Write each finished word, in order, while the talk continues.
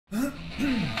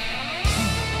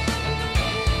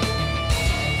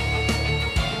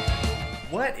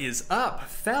What is up,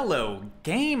 fellow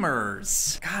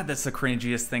gamers? God, that's the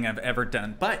cringiest thing I've ever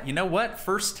done. But you know what?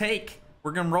 First take,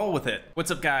 we're gonna roll with it.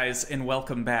 What's up, guys, and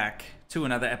welcome back to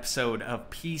another episode of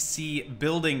PC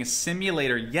Building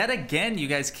Simulator. Yet again, you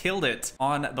guys killed it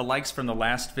on the likes from the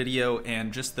last video,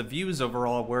 and just the views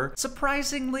overall were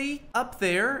surprisingly up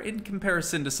there in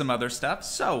comparison to some other stuff.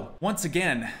 So, once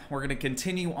again, we're gonna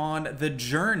continue on the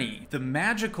journey, the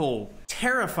magical,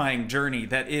 terrifying journey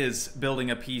that is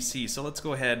building a PC. So let's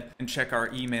go ahead and check our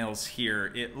emails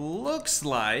here. It looks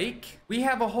like we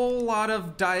have a whole lot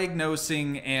of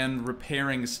diagnosing and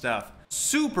repairing stuff.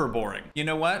 Super boring. You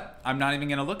know what? I'm not even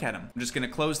gonna look at them. I'm just gonna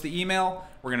close the email.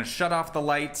 We're gonna shut off the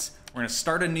lights. We're gonna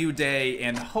start a new day,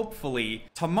 and hopefully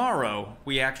tomorrow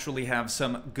we actually have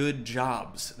some good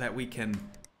jobs that we can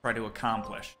try to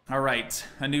accomplish. All right,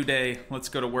 a new day. Let's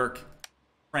go to work.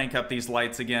 Crank up these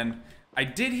lights again. I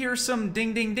did hear some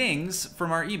ding ding dings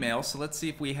from our email, so let's see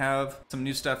if we have some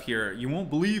new stuff here. You won't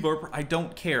believe our... I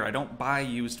don't care. I don't buy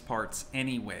used parts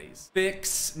anyways.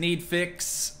 Fix. Need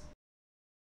fix.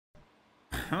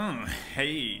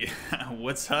 Hey,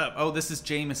 what's up? Oh, this is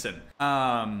Jameson.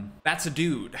 That's a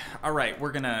dude. All right,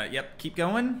 we're gonna, yep, keep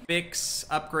going. Fix,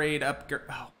 upgrade, oh,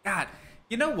 God.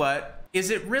 You know what? Is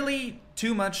it really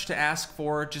too much to ask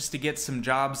for just to get some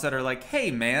jobs that are like, hey,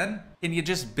 man, can you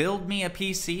just build me a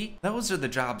PC? Those are the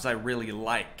jobs I really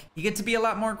like. You get to be a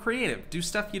lot more creative, do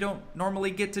stuff you don't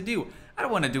normally get to do. I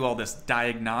don't want to do all this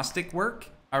diagnostic work.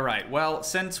 All right, well,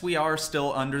 since we are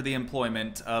still under the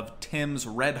employment of Tim's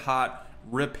Red Hot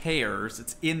Repairs,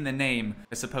 it's in the name,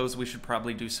 I suppose we should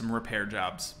probably do some repair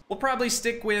jobs. We'll probably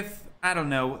stick with, I don't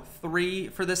know, 3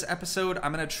 for this episode.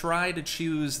 I'm gonna try to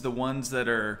choose the ones that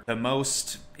are the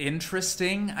most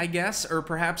interesting, I guess, or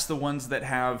perhaps the ones that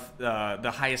have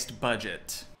the highest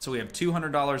budget. So we have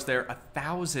 $200 there,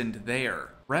 $1,000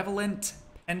 there. Prevalent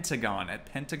Pentagon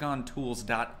at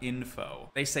pentagontools.info.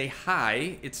 They say,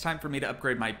 hi, it's time for me to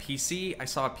upgrade my PC. I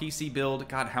saw a PC build.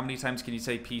 God, how many times can you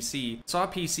say PC? Saw a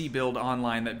PC build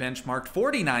online that benchmarked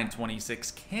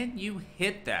 4926. Can you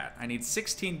hit that? I need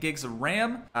 16 gigs of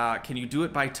RAM. Can you do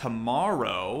it by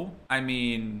tomorrow? I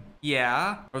mean,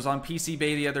 yeah. I was on PC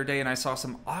Bay the other day and I saw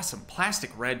some awesome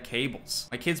plastic red cables.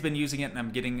 My kid's been using it and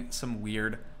I'm getting some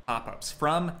weird pop-ups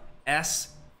from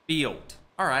S Field.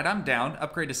 All right, I'm down.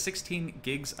 Upgrade to 16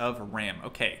 gigs of RAM.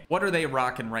 Okay, what are they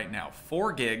rocking right now?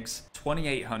 4 gigs,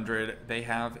 2800. They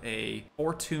have a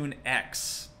Fortune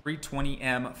X,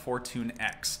 320M Fortune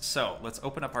X. So let's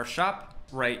open up our shop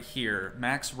right here.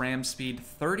 Max RAM speed,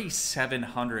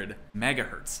 3700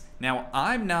 megahertz. Now,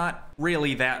 I'm not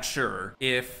really that sure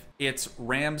if it's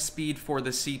RAM speed for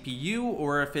the CPU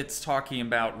or if it's talking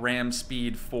about RAM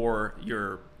speed for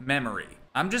your memory.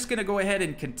 I'm just gonna go ahead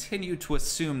and continue to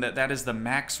assume that that is the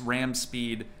max RAM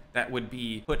speed that would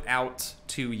be put out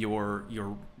to your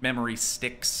memory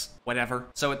sticks, whatever.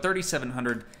 So at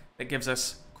 3700, that gives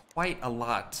us quite a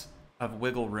lot of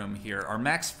wiggle room here. Our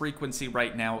max frequency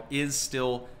right now is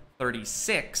still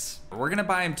 36. We're gonna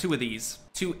buy him 2 of these,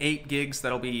 2 8 gigs.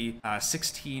 That'll be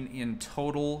 16 in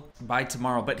total by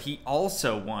tomorrow. But he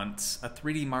also wants a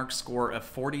 3D Mark score of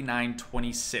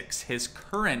 4926. His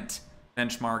current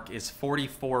benchmark is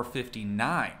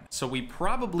 4459, so we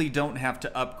probably don't have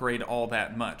to upgrade all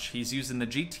that much. He's using the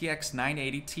GTX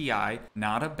 980 Ti,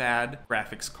 not a bad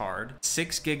graphics card,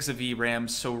 6 gigs of VRAM,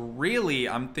 so really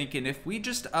I'm thinking if we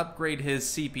just upgrade his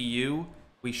CPU,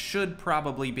 we should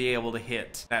probably be able to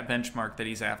hit that benchmark that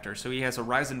he's after. So he has a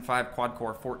Ryzen 5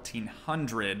 quad-core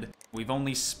 1400. We've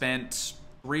only spent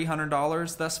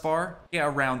 $300 thus far. Yeah,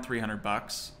 around 300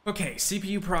 bucks. Okay,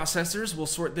 CPU processors, we'll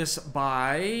sort this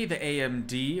by the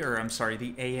AMD, or I'm sorry,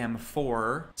 the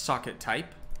AM4 socket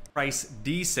type. Price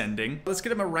descending. Let's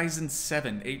get him a Ryzen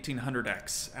 7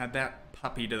 1800X. Add that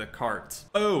puppy to the cart.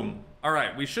 Boom. All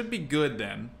right, we should be good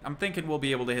then. I'm thinking we'll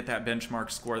be able to hit that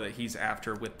benchmark score that he's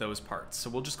after with those parts.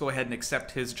 So we'll just go ahead and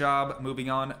accept his job.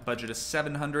 Moving on, budget is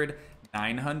 700,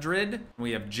 900.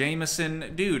 We have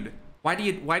Jameson. Dude, why do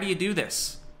you do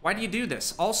this? Why do you do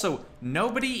this? Also,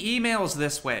 nobody emails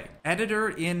this way.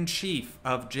 Editor-in-chief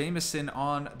of Jameson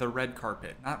on the red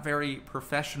carpet. Not very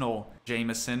professional,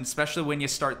 Jameson, especially when you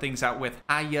start things out with,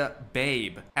 hiya,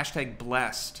 babe. Hashtag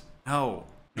blessed. No.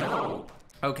 No.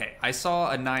 Okay, I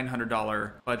saw a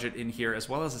 $900 budget in here, as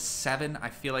well as a 7. I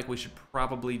feel like we should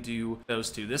probably do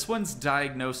those 2. This one's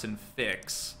diagnose and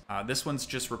fix. This one's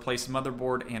just replace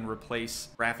motherboard and replace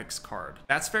graphics card.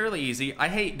 That's fairly easy. I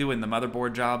hate doing the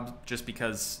motherboard job just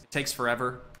because it takes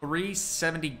forever.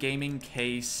 370 Gaming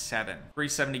K7.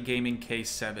 370 Gaming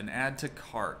K7. Add to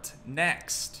cart.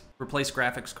 Next. Replace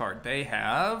graphics card. They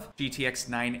have GTX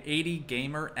 980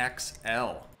 Gamer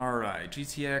XL. All right,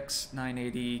 GTX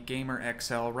 980 Gamer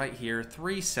XL right here,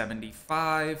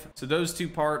 375. So those two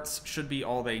parts should be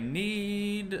all they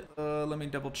need. Let me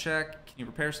double check. Can you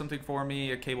repair something for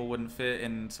me? A cable wouldn't fit,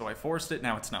 and so I forced it.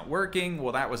 Now it's not working.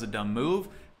 Well, that was a dumb move.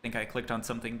 I think I clicked on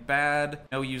something bad.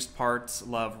 No used parts.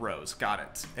 Love, Rose. Got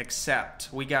it. Except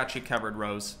we got you covered,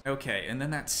 Rose. Okay, and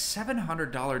then that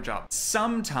 $700 job.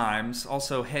 Sometimes,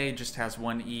 also, hey, just has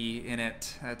one E in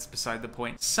it. That's beside the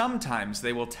point. Sometimes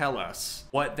they will tell us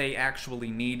what they actually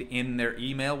need in their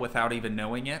email without even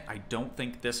knowing it. I don't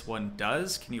think this one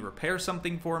does. Can you repair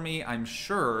something for me? I'm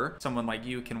sure someone like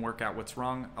you can work out what's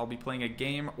wrong. I'll be playing a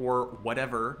game or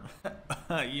whatever.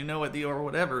 You know what the or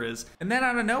whatever is. And then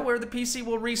out of nowhere, the PC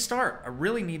will restart. I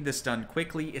really need this done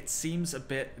quickly. It seems a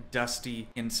bit dusty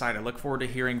inside. I look forward to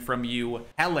hearing from you,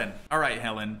 Helen. All right,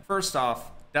 Helen. First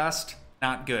off, dust,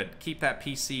 not good. Keep that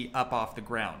PC up off the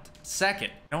ground.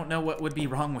 Second, don't know what would be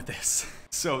wrong with this.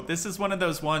 So this is one of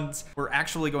those ones we're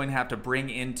actually going to have to bring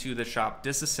into the shop,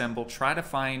 disassemble, try to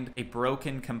find a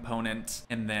broken component,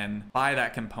 and then buy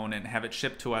that component, have it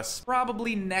shipped to us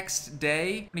probably next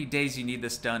day. How many days you need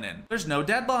this done in? There's no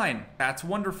deadline. That's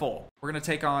wonderful. We're gonna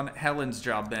take on Helen's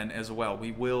job then as well.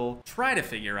 We will try to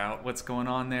figure out what's going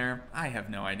on there. I have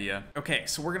no idea. Okay,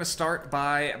 so we're gonna start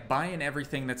by buying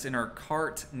everything that's in our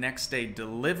cart, next day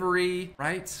delivery,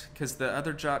 right? Because the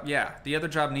other job, yeah, the other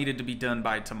job needed to be done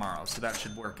by tomorrow, so that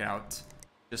should work out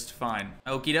just fine.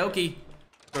 Okie dokie.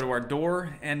 Go to our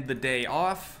door, end the day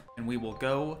off, and we will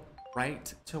go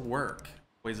right to work.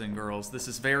 Boys and girls, this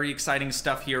is very exciting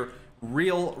stuff here.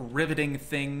 Real riveting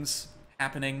things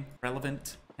happening,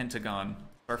 relevant. Pentagon,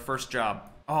 our first job.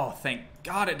 Oh, thank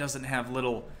God it doesn't have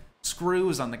little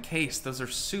screws on the case. Those are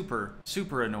super,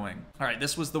 super annoying. All right,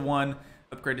 this was the one.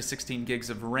 Upgrade to 16 gigs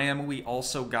of RAM. We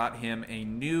also got him a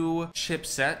new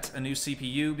chipset, a new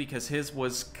CPU, because his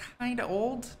was kind of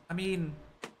old. I mean,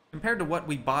 compared to what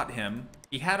we bought him,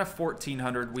 he had a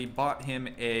 1400. We bought him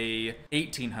a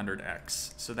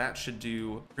 1800X. So that should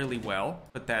do really well.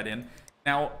 Put that in.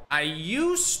 Now, I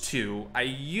used to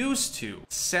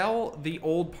sell the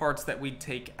old parts that we'd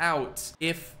take out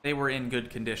if they were in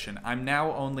good condition. I'm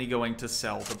now only going to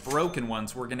sell the broken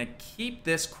ones. We're gonna keep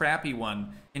this crappy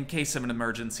one in case of an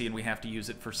emergency and we have to use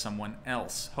it for someone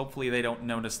else. Hopefully they don't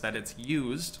notice that it's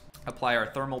used. Apply our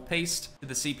thermal paste to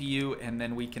the CPU, and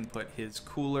then we can put his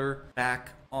cooler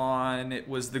back on. It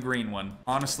was the green one.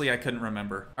 Honestly, I couldn't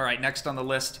remember. All right, next on the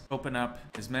list, open up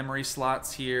his memory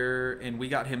slots here, and we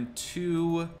got him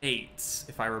 2 8s,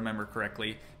 if I remember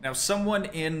correctly. Now, someone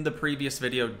in the previous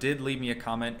video did leave me a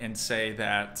comment and say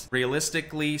that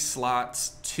realistically,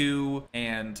 slots 2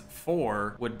 and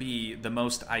 4 would be the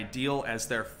most ideal as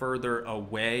they're further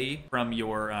away from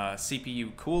your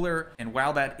CPU cooler. And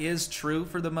while that is true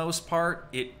for the most part,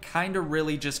 it kind of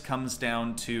really just comes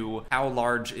down to how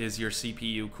large is your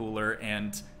CPU cooler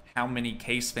and how many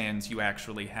case fans you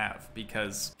actually have,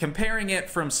 because comparing it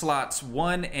from slots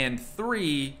 1 and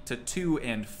 3 to 2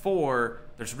 and 4,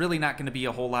 there's really not going to be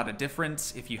a whole lot of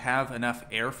difference if you have enough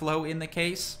airflow in the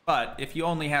case. But if you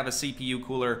only have a CPU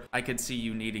cooler, I could see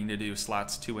you needing to do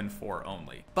slots 2 and 4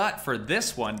 only. But for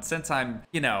this one, since I'm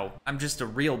just a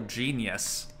real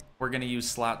genius, we're going to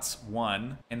use slots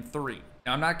 1 and 3.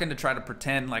 Now, I'm not going to try to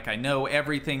pretend like I know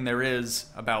everything there is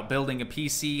about building a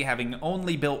PC, having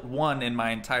only built one in my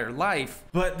entire life,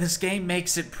 but this game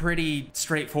makes it pretty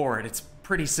straightforward. It's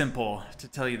pretty simple, to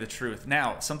tell you the truth.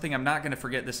 Now, something I'm not going to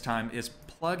forget this time is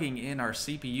plugging in our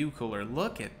CPU cooler.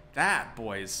 Look at that,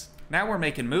 boys. Now we're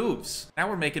making moves. Now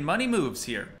we're making money moves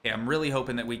here. Okay, I'm really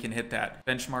hoping that we can hit that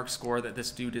benchmark score that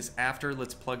this dude is after.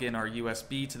 Let's plug in our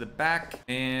USB to the back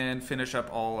and finish up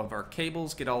all of our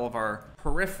cables, get all of our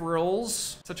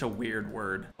peripherals, such a weird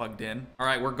word, plugged in. All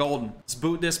right, we're golden. Let's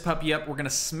boot this puppy up. We're gonna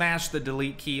smash the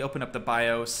delete key, open up the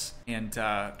BIOS, and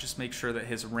just make sure that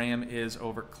his RAM is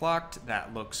overclocked.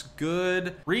 That looks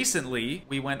good. Recently,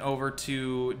 we went over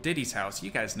to Diddy's house.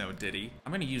 You guys know Diddy.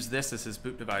 I'm gonna use this as his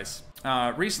boot device.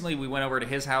 Recently, we went over to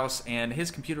his house, and his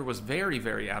computer was very,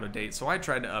 very out of date, so I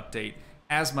tried to update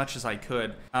as much as I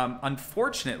could.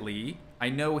 Unfortunately, I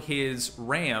know his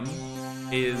RAM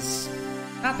is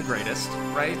not the greatest,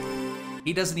 right?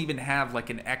 He doesn't even have like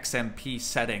an XMP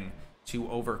setting to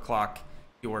overclock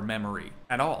your memory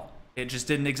at all. It just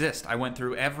didn't exist. I went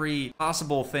through every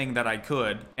possible thing that I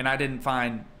could, and I didn't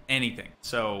find anything.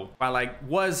 So while I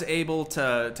was able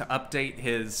to update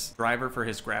his driver for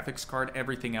his graphics card,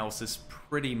 everything else is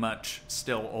pretty much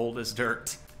still old as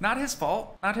dirt. Not his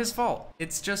fault, not his fault.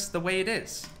 It's just the way it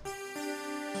is.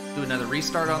 Do another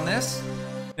restart on this.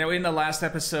 Now, in the last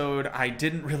episode, I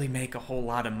didn't really make a whole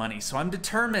lot of money, so I'm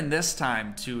determined this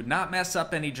time to not mess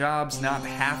up any jobs, not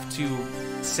have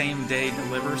to same day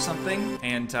deliver something,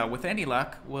 and with any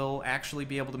luck, we'll actually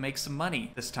be able to make some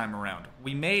money this time around.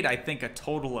 We made, I think, a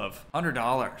total of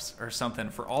 $100 or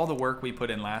something for all the work we put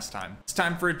in last time. It's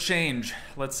time for a change.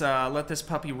 Let's let this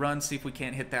puppy run, see if we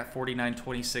can't hit that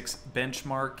 49.26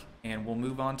 benchmark, and we'll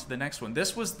move on to the next one.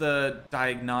 This was the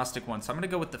diagnostic one, so I'm gonna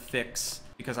go with the fix,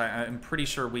 because I'm pretty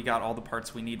sure we got all the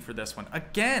parts we need for this one.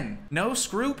 Again, no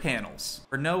screw panels,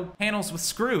 or no panels with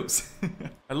screws.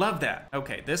 I love that.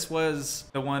 Okay, this was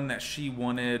the one that she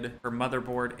wanted her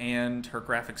motherboard and her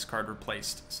graphics card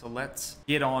replaced. So let's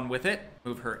get on with it.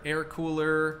 Move her air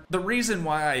cooler. The reason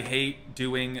why I hate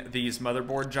doing these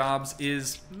motherboard jobs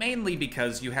is mainly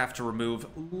because you have to remove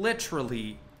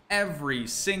literally every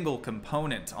single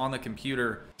component on the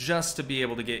computer just to be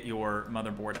able to get your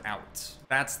motherboard out.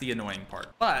 That's the annoying part.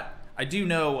 But I do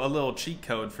know a little cheat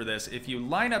code for this. If you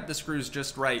line up the screws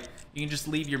just right, you can just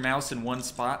leave your mouse in one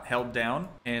spot held down,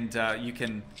 and you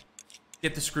can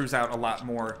get the screws out a lot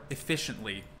more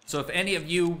efficiently. So if any of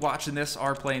you watching this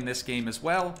are playing this game as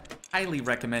well, highly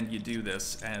recommend you do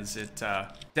this, as it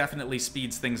definitely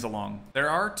speeds things along. There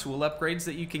are tool upgrades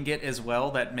that you can get as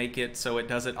well that make it so it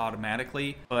does it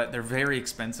automatically, but they're very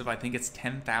expensive. I think it's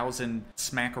 10,000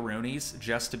 smackaroonies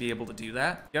just to be able to do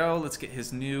that. Let's get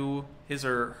his new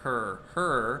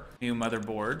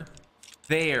motherboard.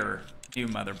 Their new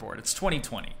motherboard. It's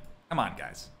 2020. Come on,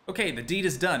 guys. Okay, the deed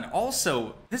is done.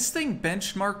 Also, this thing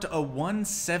benchmarked a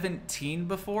 117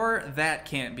 before. That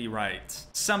can't be right.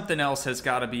 Something else has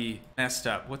got to be messed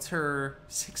up. What's her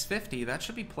 650? That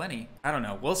should be plenty. I don't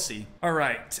know. We'll see. All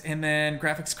right, and then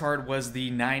graphics card was the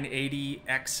 980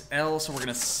 XL, so we're going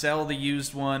to sell the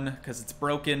used one because it's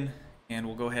broken. And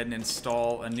we'll go ahead and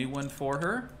install a new one for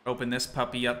her. Open this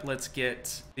puppy up. Let's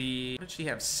get the, what did she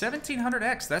have?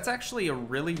 1700X. That's actually a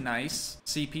really nice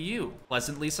CPU.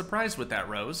 Pleasantly surprised with that,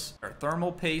 Rose. Our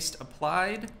thermal paste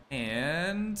applied.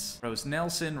 And Rose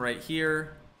Nelson right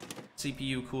here.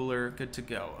 CPU cooler, good to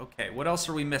go. Okay, what else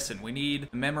are we missing? We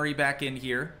need the memory back in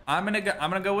here. I'm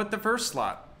gonna go with the first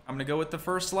slot.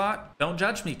 Don't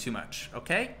judge me too much,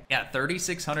 okay? Yeah,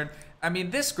 3600. I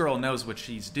mean, this girl knows what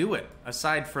she's doing.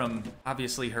 Aside from,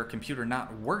 obviously, her computer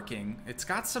not working, it's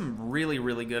got some really,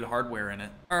 really good hardware in it.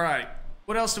 All right,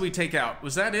 what else do we take out?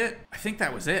 Was that it? I think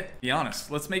that was it, to be honest.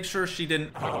 Let's make sure she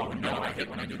didn't... Oh, no, I hate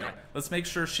when I do that. Let's make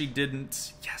sure she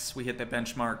didn't... Yes, we hit that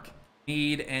benchmark.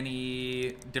 Need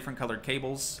any different colored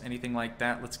cables, anything like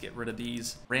that? Let's get rid of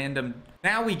these. Random...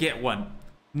 Now we get one.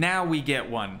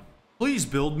 Please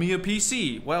build me a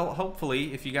PC. Well,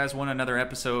 hopefully, if you guys want another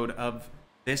episode of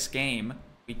this game,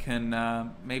 we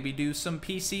can maybe do some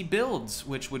PC builds,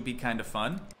 which would be kind of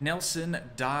fun. Nelson.Rose.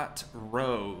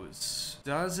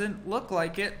 Doesn't look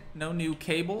like it. No new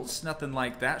cables, nothing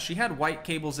like that. She had white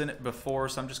cables in it before,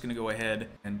 so I'm just gonna go ahead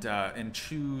and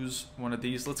choose one of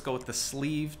these. Let's go with the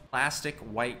sleeved plastic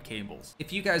white cables.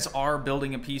 If you guys are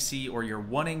building a PC or you're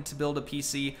wanting to build a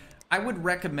PC, I would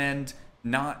recommend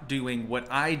not doing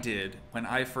what I did when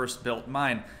I first built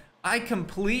mine. I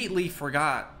completely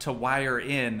forgot to wire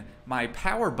in my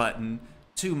power button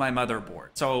to my motherboard.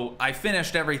 So I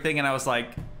finished everything and I was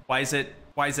like, why is it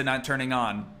not turning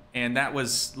on? And that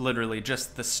was literally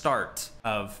just the start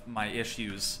of my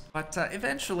issues. But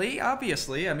eventually,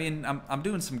 obviously, I mean, I'm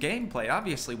doing some gameplay.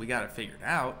 Obviously, we got it figured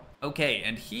out. Okay,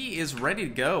 and he is ready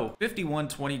to go.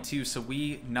 51.22, so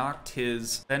we knocked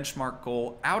his benchmark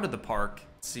goal out of the park.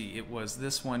 Let's see, it was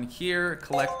this one here.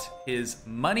 Collect his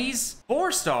monies.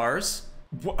 4 stars.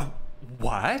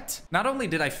 What? Not only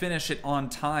did I finish it on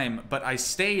time, but I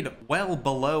stayed well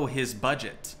below his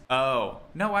budget. Oh,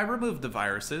 no, I removed the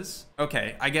viruses.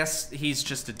 Okay, I guess he's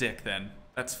just a dick then.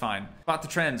 That's fine. Spot the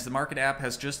trends. The market app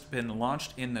has just been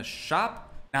launched in the shop.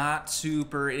 Not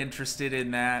super interested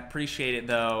in that. Appreciate it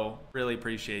though. Really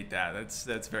appreciate that.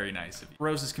 That's very nice of you.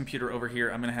 Rose's computer over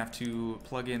here. I'm gonna have to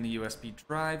plug in the USB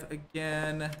drive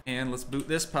again. And let's boot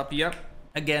this puppy up.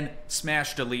 Again,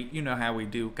 smash delete. You know how we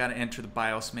do. Gotta enter the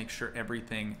BIOS, make sure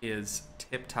everything is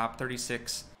tip-top.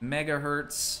 36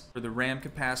 megahertz for the RAM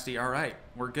capacity. All right,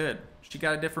 we're good. She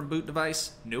got a different boot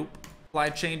device? Nope.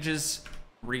 Apply changes,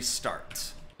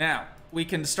 restart. Now, we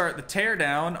can start the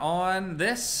teardown on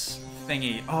this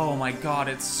thingy. Oh my god,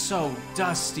 it's so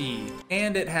dusty.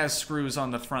 And it has screws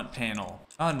on the front panel.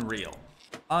 Unreal.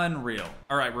 Unreal.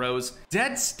 All right, Rose.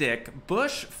 Dead Stick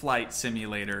Bush Flight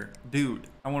Simulator. Dude,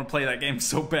 I want to play that game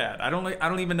so bad. I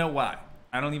don't even know why.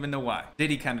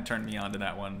 Diddy kind of turned me on to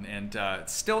that one, and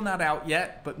it's still not out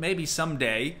yet, but maybe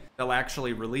someday they'll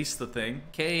actually release the thing.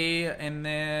 Okay, and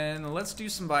then let's do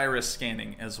some virus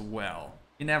scanning as well.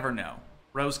 You never know.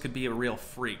 Rose could be a real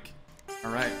freak.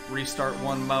 All right, restart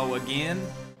one mo again.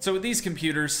 So with these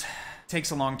computers, it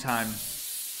takes a long time.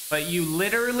 But you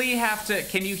literally have to,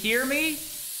 can you hear me?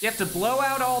 You have to blow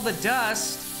out all the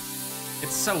dust.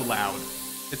 It's so loud.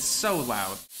 It's so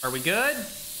loud. Are we good?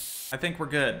 I think we're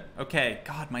good. Okay,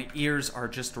 God, my ears are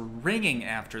just ringing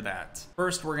after that.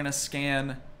 First, we're gonna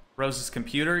scan Rose's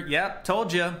computer. Yep,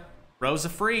 told you. Rose a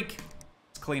freak.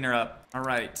 Let's clean her up. All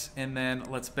right, and then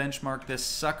let's benchmark this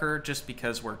sucker just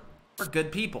because we're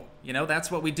good people. You know, that's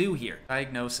what we do here.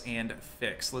 Diagnose and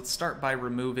fix. Let's start by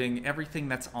removing everything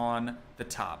that's on the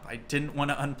top. I didn't want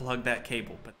to unplug that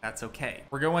cable, but that's okay.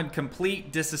 We're going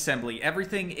complete disassembly.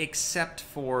 Everything except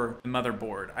for the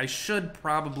motherboard. I should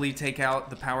probably take out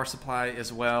the power supply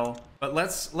as well. But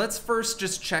let's first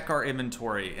just check our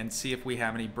inventory and see if we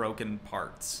have any broken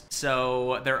parts.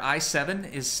 So their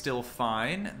i7 is still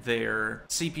fine. Their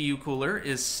CPU cooler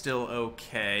is still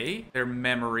okay. Their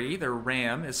memory, their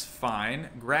RAM is fine.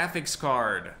 Graphics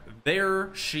card, there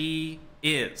she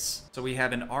is. So we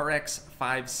have an RX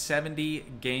 570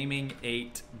 Gaming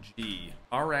 8G.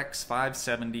 RX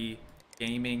 570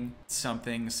 Gaming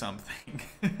something something.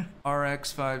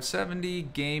 RX 570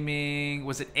 Gaming,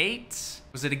 was it 8?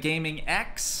 Was it a Gaming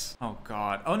X? Oh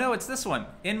God. Oh no, it's this one.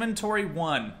 Inventory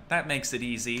 1. That makes it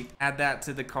easy. Add that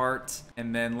to the cart.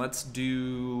 And then let's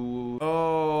do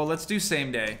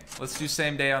same day. Let's do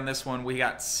same day on this one. We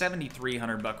got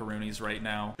 7,300 buckaroonies right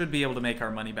now. Should be able to make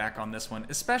our money back on this one.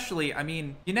 Especially, I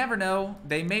mean, you never know.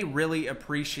 They may really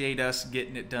appreciate us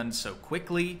getting it done so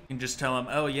quickly. You can just tell them,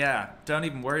 oh yeah, don't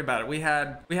even worry about it. We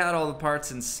had all the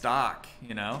parts in stock,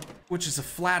 you know? Which is a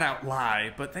flat out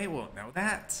lie, but they won't know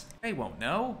that. They won't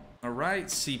know. All right,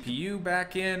 CPU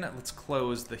back in. Let's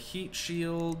close the heat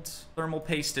shield. Thermal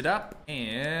paste it up,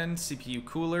 and CPU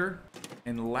cooler.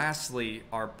 And lastly,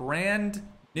 our brand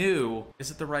new,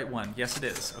 is it the right one? Yes, it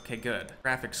is. Okay, good.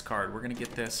 Graphics card, we're gonna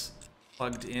get this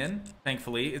plugged in.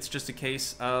 Thankfully, it's just a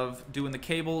case of doing the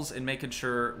cables and making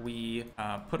sure we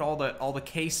put all the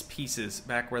case pieces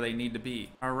back where they need to be.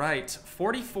 All right,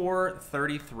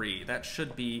 4433. That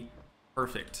should be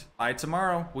perfect. By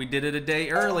tomorrow, we did it a day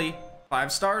early.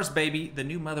 5 stars, baby. The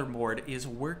new motherboard is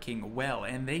working well,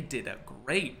 and they did a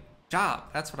great job.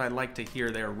 That's what I like to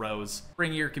hear there, Rose.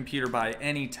 Bring your computer by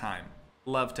anytime.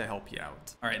 Love to help you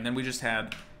out. All right, and then we just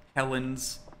had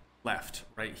Helen's left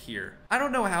right here. I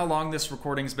don't know how long this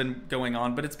recording's been going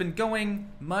on, but it's been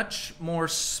going much more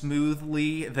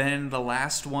smoothly than the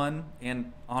last one,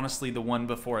 and honestly the one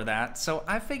before that. So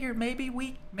I figured maybe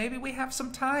we have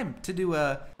some time to do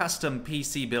a custom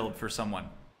PC build for someone,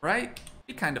 right?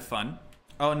 Be kind of fun.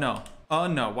 Oh no. Oh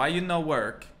no. Why you no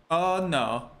work? Oh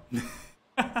no.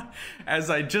 As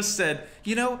I just said,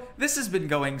 you know, this has been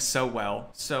going so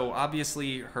well. So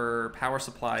obviously her power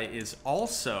supply is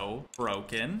also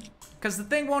broken because the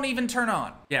thing won't even turn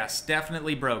on. Yes,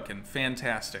 definitely broken.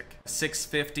 Fantastic.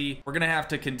 650. We're gonna have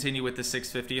to continue with the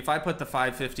 650. If I put the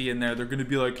 550 in there, they're gonna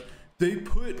be like, they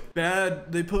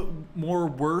put more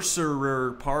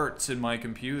worser parts in my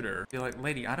computer. Be like,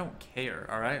 lady, I don't care,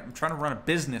 all right? I'm trying to run a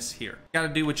business here. You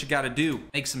gotta do what you gotta do.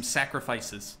 Make some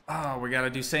sacrifices. Oh, we gotta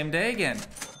do same day again.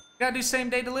 We gotta do same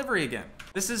day delivery again.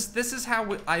 This is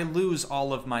how I lose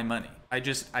all of my money. I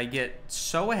get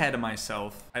so ahead of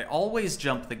myself. I always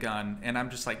jump the gun, and I'm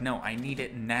just like, no, I need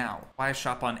it now. Why I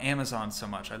shop on Amazon so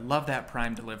much? I love that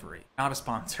Prime delivery. Not a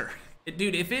sponsor.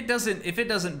 Dude, if it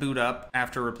doesn't boot up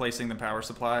after replacing the power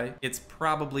supply, it's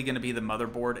probably going to be the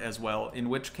motherboard as well, in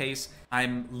which case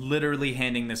I'm literally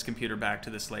handing this computer back to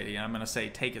this lady and I'm going to say,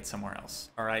 take it somewhere else.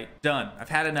 All right, done. I've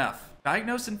had enough.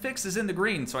 Diagnose and fix is in the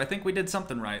green, so I think we did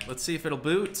something right. Let's see if it'll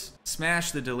boot.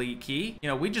 Smash the delete key. You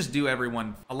know, we just do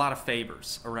everyone a lot of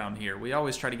favors around here. We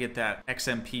always try to get that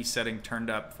XMP setting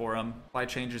turned up for them. Apply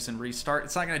changes and restart.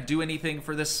 It's not going to do anything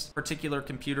for this particular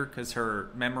computer because her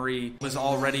memory was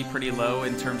already pretty low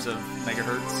in terms of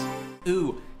megahertz.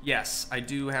 Ooh, yes, I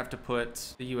do have to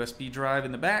put the USB drive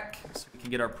in the back so we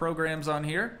can get our programs on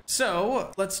here.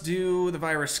 So let's do the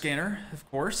virus scanner, of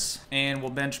course, and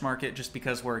we'll benchmark it just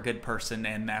because we're a good person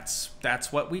and that's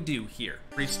what we do here.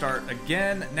 Restart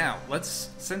again. Now,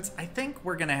 since I think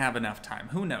we're gonna have enough time,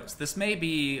 who knows? This may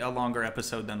be a longer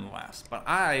episode than the last, but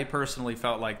I personally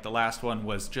felt like the last one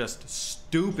was just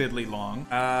stupidly long.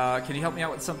 Can you help me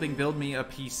out with something? Build me a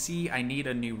PC. I need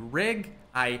a new rig.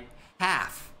 I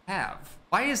have have.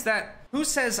 Why is that? Who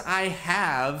says I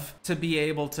have to be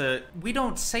able to? We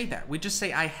don't say that. We just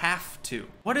say I have to.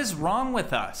 What is wrong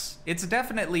with us? It's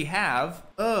definitely have.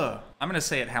 I'm gonna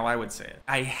say it how I would say it.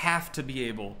 I have to be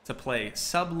able to play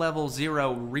sub-level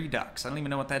 0 Redux. I don't even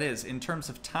know what that is. In terms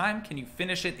of time, can you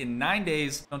finish it in 9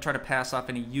 days? Don't try to pass off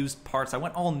any used parts. I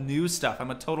want all new stuff.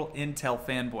 I'm a total Intel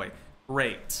fanboy.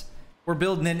 Great. We're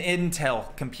building an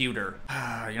Intel computer.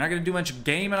 You're not gonna do much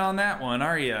gaming on that one,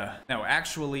 are you? No,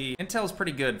 actually, Intel's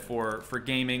pretty good for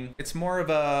gaming. It's more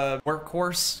of a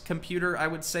workhorse computer, I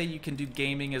would say. You can do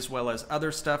gaming as well as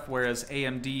other stuff, whereas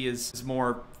AMD is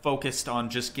more focused on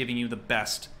just giving you the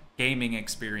best gaming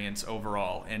experience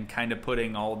overall and kind of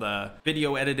putting all the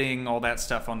video editing, all that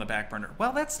stuff on the back burner.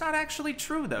 Well, that's not actually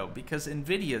true though, because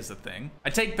NVIDIA is a thing. I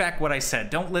take back what I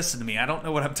said. Don't listen to me. I don't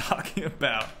know what I'm talking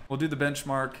about. We'll do the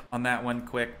benchmark on that one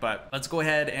quick, but let's go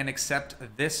ahead and accept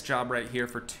this job right here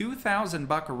for 2,000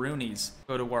 buckaroonies.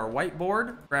 Go to our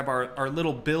whiteboard, grab our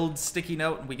little build sticky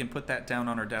note, and we can put that down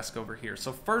on our desk over here.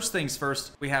 So first things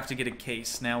first, we have to get a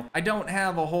case. Now, I don't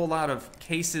have a whole lot of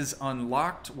cases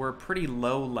unlocked. We're pretty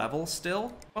low level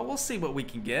still, but we'll see what we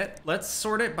can get. Let's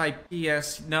sort it by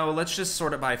PS. No, let's just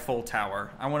sort it by full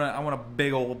tower. I want a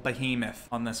big old behemoth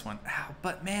on this one. Ow,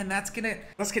 but man, that's gonna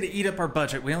eat up our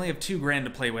budget. We only have 2 grand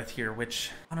to play with here,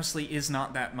 which honestly is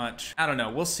not that much. I don't know.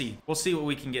 We'll see. We'll see what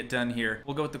we can get done here.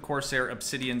 We'll go with the Corsair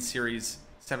Obsidian Series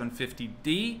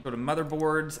 750D. Go to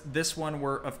motherboards. This one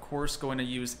we're of course going to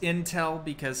use Intel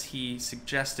because he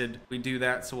suggested we do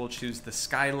that, so we'll choose the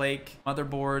Skylake.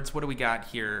 Motherboards, what do we got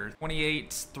here?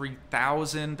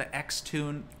 3000, the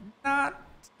X-Tune, not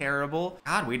terrible.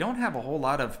 God, we don't have a whole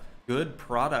lot of good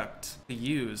product to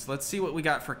use. Let's see what we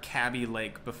got for Cabby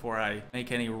Lake before I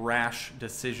make any rash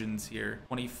decisions here.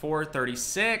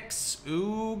 2436.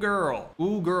 Ooh, girl.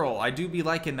 Ooh, girl. I do be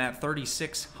liking that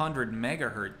 3600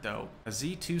 megahertz though. A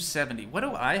Z270. What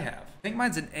do I have? I think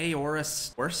mine's an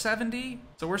Aorus 470.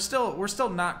 So we're still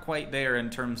not quite there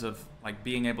in terms of like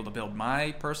being able to build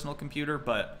my personal computer,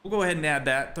 but we'll go ahead and add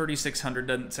that. 3600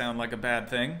 doesn't sound like a bad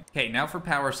thing. Okay, now for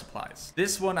power supplies.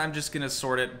 This one, I'm just gonna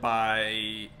sort it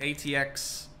by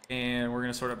ATX, and we're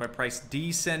gonna sort it by price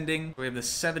descending. We have the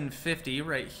 750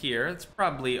 right here. It's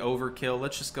probably overkill.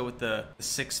 Let's just go with the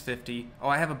 650. Oh,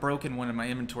 I have a broken one in my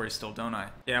inventory still, don't I?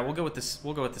 Yeah, we'll go with this.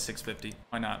 We'll go with the 650.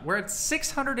 Why not? We're at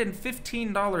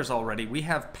 $615 already. We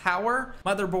have power,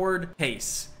 motherboard,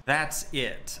 case. That's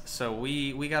it. So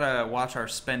we gotta watch our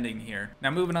spending here. Now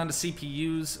moving on to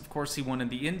CPUs, of course he wanted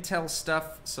the Intel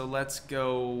stuff, so let's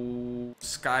go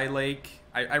Skylake.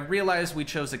 I realized we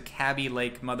chose a Cabby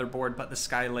Lake motherboard, but the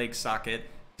Skylake socket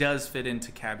does fit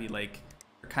into Cabby Lake.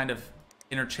 They're kind of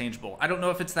interchangeable. I don't know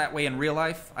if it's that way in real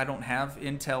life. I don't have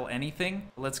Intel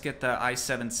anything. Let's get the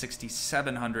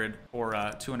i7-6700 for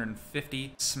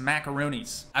 250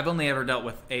 smackaroonies. I've only ever dealt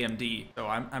with AMD, so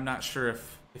I'm not sure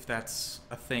if that's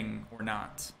a thing or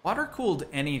not. Water-cooled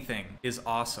anything is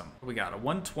awesome. We got a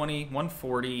 120,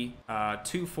 140,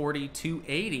 240,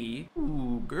 280.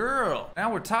 Ooh, girl.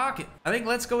 Now we're talking. I think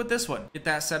let's go with this one. Get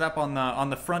that set up on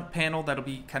the front panel. That'll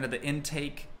be kind of the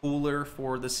intake cooler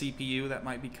for the CPU. That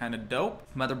might be kind of dope.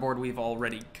 Motherboard we've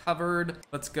already covered.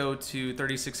 Let's go to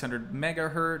 3600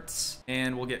 megahertz,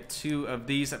 and we'll get 2 of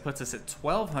these. That puts us at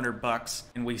 1,200 bucks,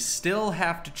 and we still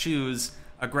have to choose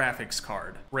a graphics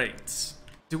card. Great.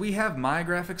 Do we have my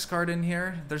graphics card in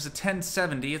here? There's a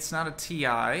 1070, it's not a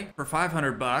Ti, for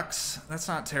 500 bucks. That's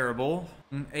not terrible.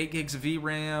 8 gigs of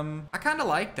VRAM. I kind of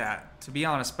like that, to be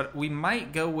honest, but we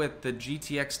might go with the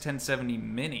GTX 1070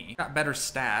 Mini. Got better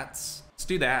stats. Let's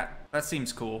do that. That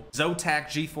seems cool. Zotac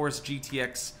GeForce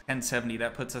GTX 1070,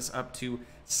 that puts us up to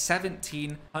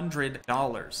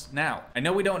 $1,700. Now, I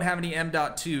know we don't have any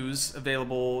M.2s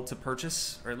available to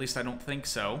purchase, or at least I don't think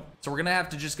so. So we're gonna have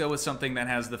to just go with something that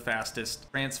has the fastest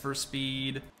transfer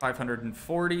speed,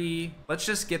 540. Let's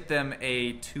just get them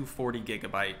a 240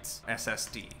 gigabyte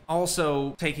SSD.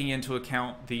 Also taking into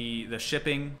account the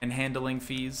shipping and handling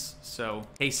fees. So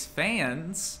case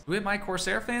fans, do we have my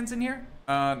Corsair fans in here?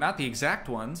 Not the exact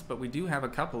ones, but we do have a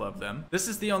couple of them. This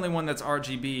is the only one that's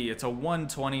RGB. It's a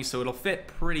 120, so it'll fit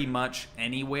pretty much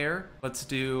anywhere. Let's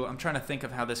do, I'm trying to think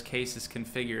of how this case is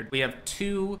configured. We have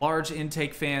 2 large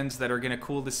intake fans that are gonna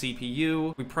cool the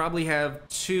CPU. We probably have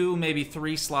 2, maybe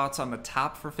 3 slots on the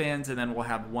top for fans, and then we'll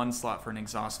have 1 slot for an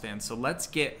exhaust fan. So let's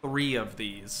get 3 of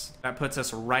these. That puts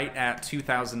us right at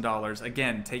 $2,000.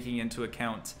 Again, taking into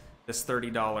account this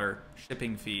 $30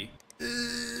 shipping fee.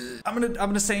 I'm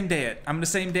gonna same day it. I'm gonna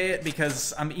same day it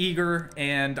because I'm eager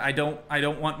and I don't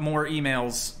want more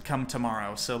emails come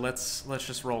tomorrow. So let's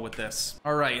just roll with this.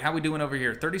 All right, how we doing over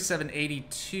here?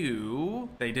 3782.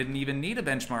 They didn't even need a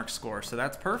benchmark score, so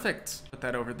that's perfect. Put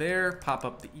that over there. Pop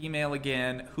up the email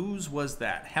again. Whose was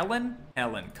that? Helen?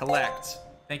 Helen, collect.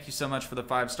 Thank you so much for the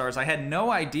 5 stars. I had no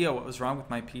idea what was wrong with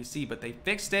my PC, but they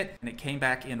fixed it and it came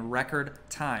back in record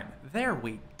time. There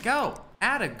we go.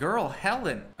 Atta girl,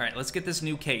 Helen. All right, let's get this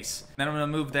new case. Then I'm gonna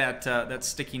move that that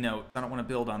sticky note. I don't wanna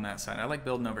build on that side. I like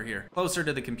building over here, closer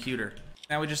to the computer.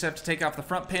 Now we just have to take off the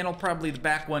front panel, probably the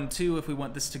back one too, if we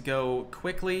want this to go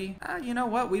quickly. You know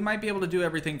what? We might be able to do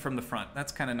everything from the front.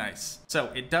 That's kind of nice.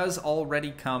 So it does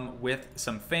already come with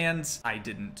some fans. I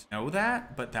didn't know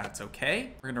that, but that's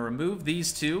okay. We're gonna remove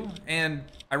these two. And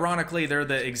ironically, they're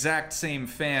the exact same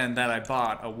fan that I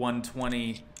bought, a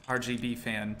 120 RGB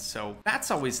fan. So that's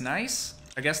always nice.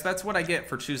 I guess that's what I get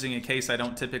for choosing a case I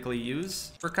don't typically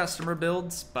use for customer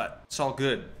builds, but it's all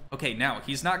good. Okay, now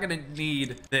he's not gonna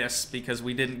need this because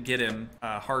we didn't get him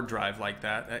a hard drive like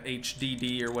that,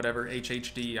 HDD or whatever,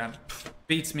 HHD.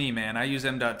 Beats me, man. I use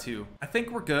M.2. I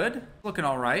think we're good. Looking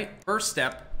all right. First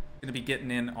step, gonna be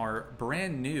getting in our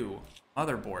brand new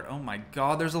motherboard. Oh my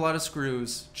God, there's a lot of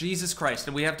screws. Jesus Christ,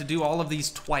 and we have to do all of these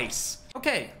twice.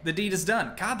 Okay, the deed is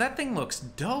done. God, that thing looks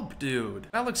dope, dude.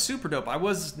 That looks super dope. I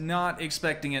was not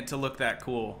expecting it to look that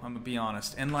cool, I'm gonna be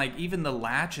honest. And like, even the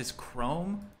latch is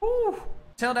chrome. Woo!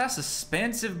 Tell that's a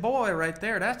expensive boy right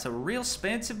there. That's a real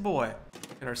expensive boy.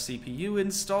 Get our CPU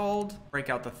installed.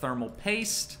 Break out the thermal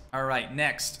paste. All right,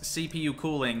 next, CPU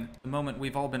cooling. The moment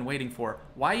we've all been waiting for.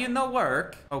 Why you no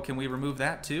work? Oh, can we remove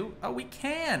that too? Oh, we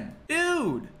can.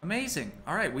 Dude, amazing.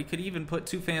 All right, we could even put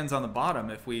 2 fans on the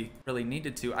bottom if we really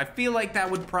needed to. I feel like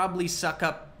that would probably suck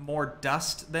up more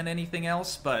dust than anything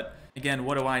else, but again,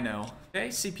 what do I know? Okay,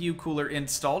 CPU cooler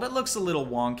installed. It looks a little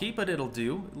wonky, but it'll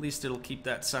do. At least it'll keep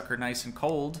that sucker nice and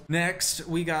cold. Next,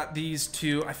 we got these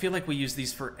 2. I feel like we use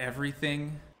these for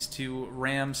everything. These 2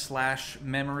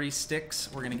 RAM/memory sticks.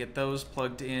 We're gonna get those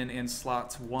plugged in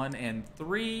slots 1 and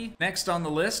 3. Next on the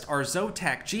list, our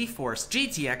Zotac GeForce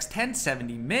GTX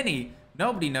 1070 Mini.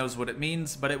 Nobody knows what it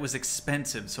means, but it was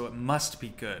expensive, so it must be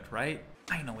good, right?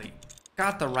 Finally,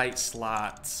 got the right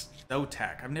slots.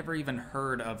 Zotac. I've never even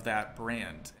heard of that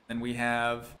brand. Then we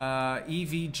have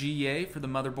EVGA for the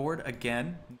motherboard.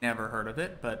 Again, never heard of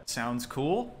it, but sounds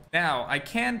cool. Now, I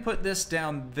can put this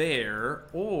down there,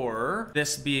 or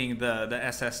this being the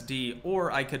SSD,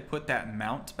 or I could put that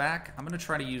mount back. I'm gonna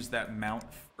try to use that mount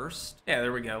first. Yeah,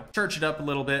 there we go. Church it up a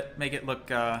little bit, make it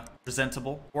look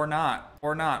presentable. Or not.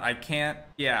 I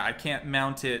can't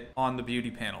mount it on the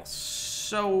beauty panel.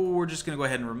 So we're just gonna go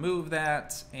ahead and remove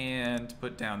that and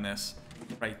put down this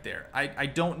right there. I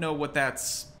don't know what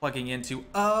that's plugging into.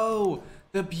 Oh,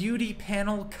 the beauty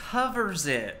panel covers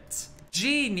it.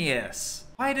 Genius.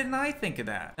 Why didn't I think of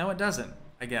that? No, it doesn't,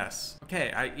 I guess.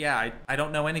 Okay, I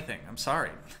don't know anything. I'm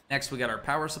sorry. Next, we got our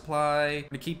power supply. I'm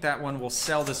gonna keep that one. We'll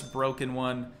sell this broken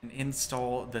one and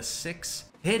install the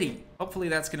 650. Hopefully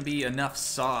that's gonna be enough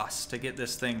sauce to get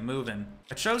this thing moving.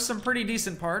 It shows some pretty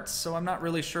decent parts, so I'm not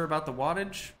really sure about the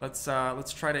wattage.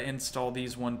 Let's try to install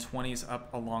these 120s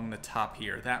up along the top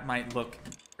here. That might look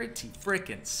pretty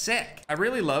freaking sick. I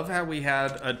really love how we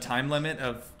had a time limit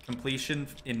of completion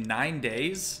in 9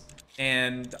 days,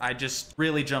 and I just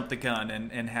really jumped the gun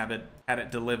and had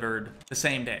it delivered the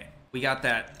same day. We got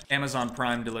that Amazon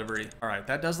Prime delivery. All right,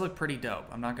 that does look pretty dope.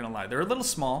 I'm not gonna lie. They're a little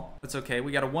small. That's okay.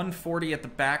 We got a 140 at the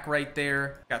back right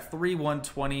there. Got 3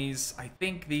 120s. I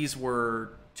think these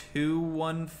were 2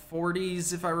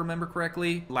 140s, if I remember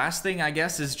correctly. Last thing, I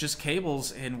guess, is just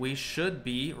cables, and we should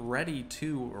be ready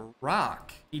to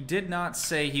rock. He did not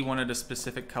say he wanted a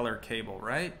specific color cable,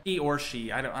 right? He or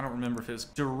she, I don't remember if it was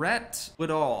direct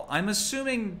at all. I'm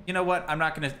assuming, you know what? I'm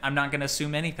not gonna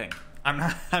assume anything. I'm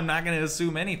not gonna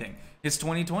assume anything. It's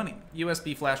 2020.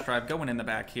 USB flash drive going in the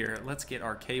back here. Let's get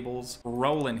our cables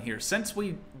rolling here. Since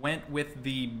we went with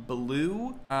the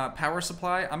blue power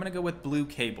supply, I'm gonna go with blue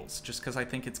cables just because I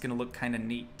think it's gonna look kind of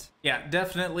neat. Yeah,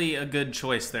 definitely a good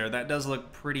choice there. That does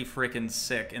look pretty freaking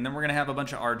sick. And then we're gonna have a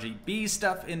bunch of RGB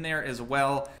stuff in there as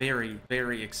well. Very,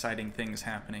 very exciting things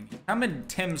happening. Come in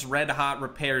Tim's Red Hot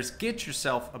Repairs. Get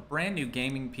yourself a brand new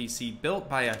gaming PC built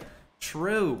by a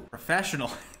true professional.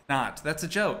 Not. That's a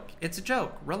joke. It's a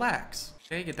joke. Relax.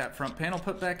 Okay, get that front panel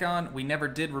put back on. We never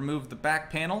did remove the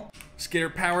back panel. Let's get her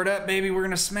powered up, baby. We're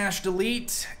gonna smash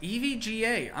delete.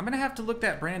 EVGA. I'm gonna have to look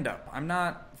that brand up. I'm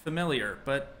not familiar,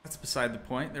 but that's beside the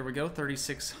point. There we go,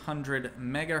 3600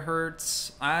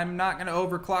 megahertz. I'm not gonna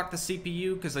overclock the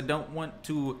CPU because I don't want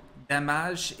to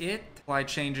damage it. apply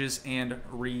changes, and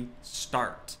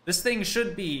restart. This thing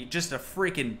should be just a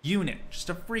freaking unit, just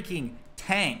a freaking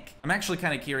tank. I'm actually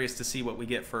kind of curious to see what we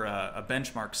get for a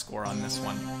benchmark score on this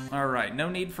one. All right, no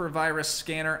need for a virus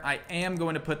scanner. I am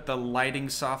going to put the lighting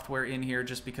software in here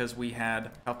just because we had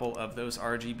a couple of those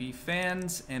RGB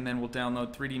fans, and then we'll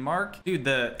download 3D Mark. Dude,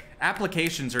 the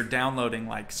applications are downloading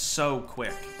like so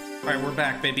quick. All right, we're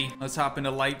back, baby. Let's hop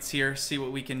into lights here, see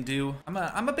what we can do.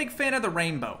 I'm a big fan of the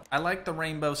rainbow. I like the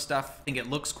rainbow stuff. I think it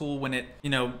looks cool when it,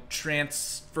 you know,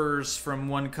 transfers from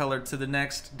one color to the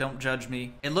next. Don't judge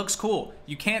me. It looks cool.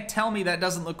 You can't tell me that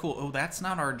doesn't look cool. Oh, that's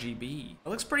not RGB. It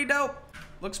looks pretty dope.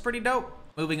 Looks pretty dope.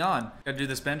 Moving on. Gotta do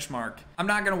this benchmark. I'm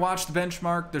not gonna watch the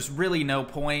benchmark. There's really no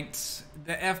point.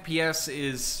 The FPS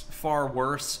is far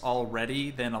worse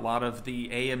already than a lot of the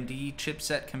AMD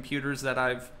chipset computers that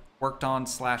I've worked on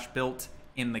 / built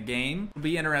in the game. It'll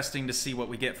be interesting to see what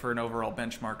we get for an overall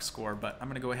benchmark score, but I'm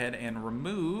gonna go ahead and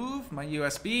remove my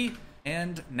USB,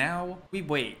 and now we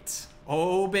wait.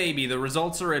 Oh baby, the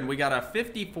results are in. We got a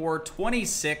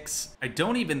 54-26. I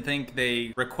don't even think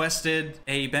they requested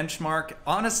a benchmark.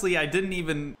 Honestly, I didn't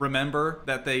even remember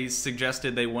that they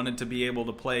suggested they wanted to be able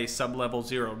to play sub-level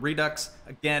 0 Redux.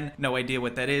 Again, no idea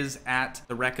what that is at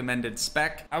the recommended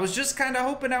spec. I was just kind of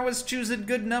hoping I was choosing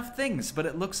good enough things, but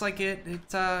it looks like it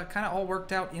kind of all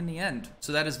worked out in the end.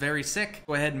 So that is very sick.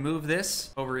 Go ahead and move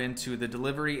this over into the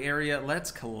delivery area.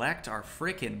 Let's collect our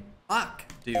freaking buck,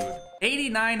 dude.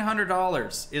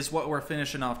 $8,900 is what we're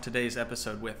finishing off today's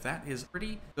episode with. That is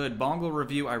pretty good. Bongo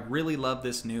review. I really love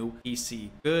this new PC.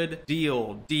 Good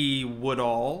deal, D.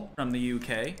 Woodall from the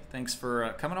UK. Thanks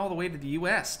for coming all the way to the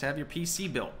US to have your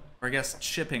PC built. Or I guess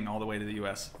shipping all the way to the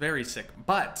US. Very sick.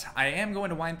 But I am going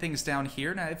to wind things down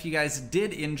here. Now, if you guys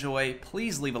did enjoy,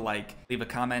 please leave a like, leave a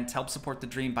comment, help support the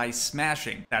dream by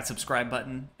smashing that subscribe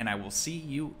button, and I will see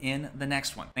you in the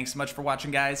next one. Thanks so much for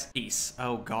watching, guys. Peace.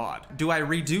 Oh, God. Do I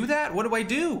redo that? What do I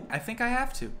do? I think I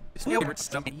have to.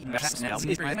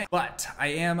 But I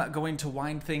am going to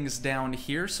wind things down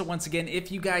here. So once again,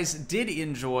 if you guys did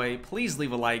enjoy, please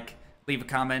leave a like, leave a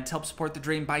comment, help support the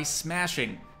dream by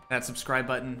smashing that subscribe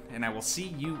button, and I will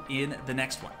see you in the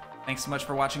next one. Thanks so much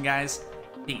for watching, guys.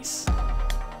 Peace.